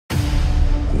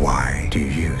Do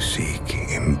you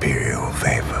seek imperial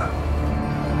favor?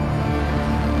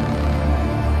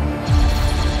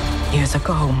 Years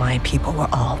ago, my people were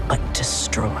all but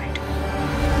destroyed.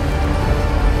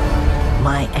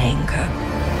 My anger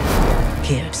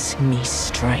gives me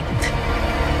strength.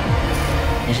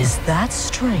 It is that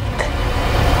strength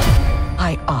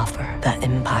I offer the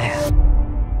Empire.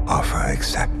 Offer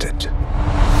accepted.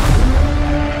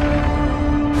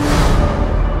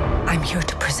 I'm here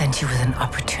to present you with an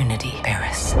opportunity,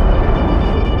 Barriss.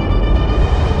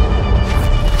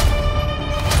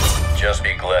 Just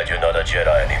be glad you're not a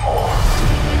Jedi anymore.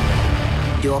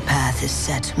 Your path is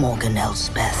set, Morgan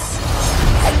Elsbeth.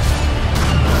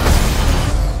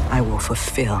 I will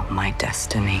fulfill my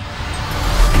destiny.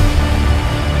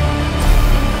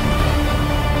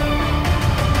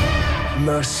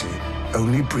 Mercy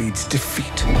only breeds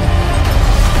defeat.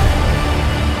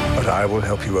 But I will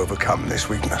help you overcome this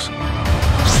weakness.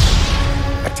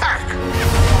 Attack!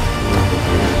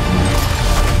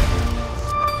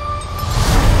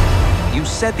 You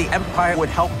said the Empire would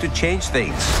help to change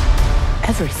things.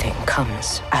 Everything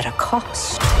comes at a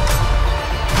cost.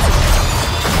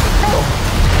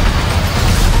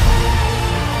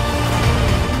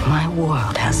 My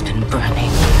world has been burning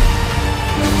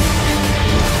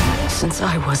since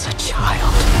I was a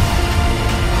child.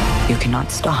 You cannot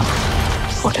stop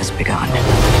what has begun.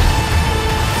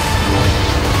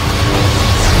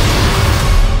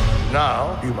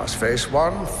 Now, you must face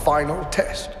one final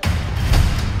test.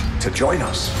 To join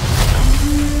us.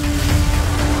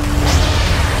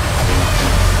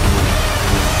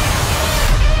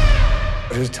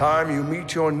 It is time you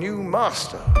meet your new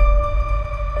master.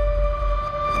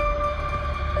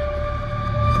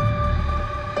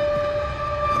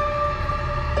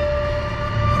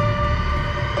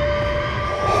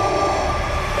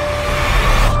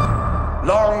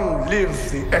 Long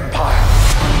live the Empire!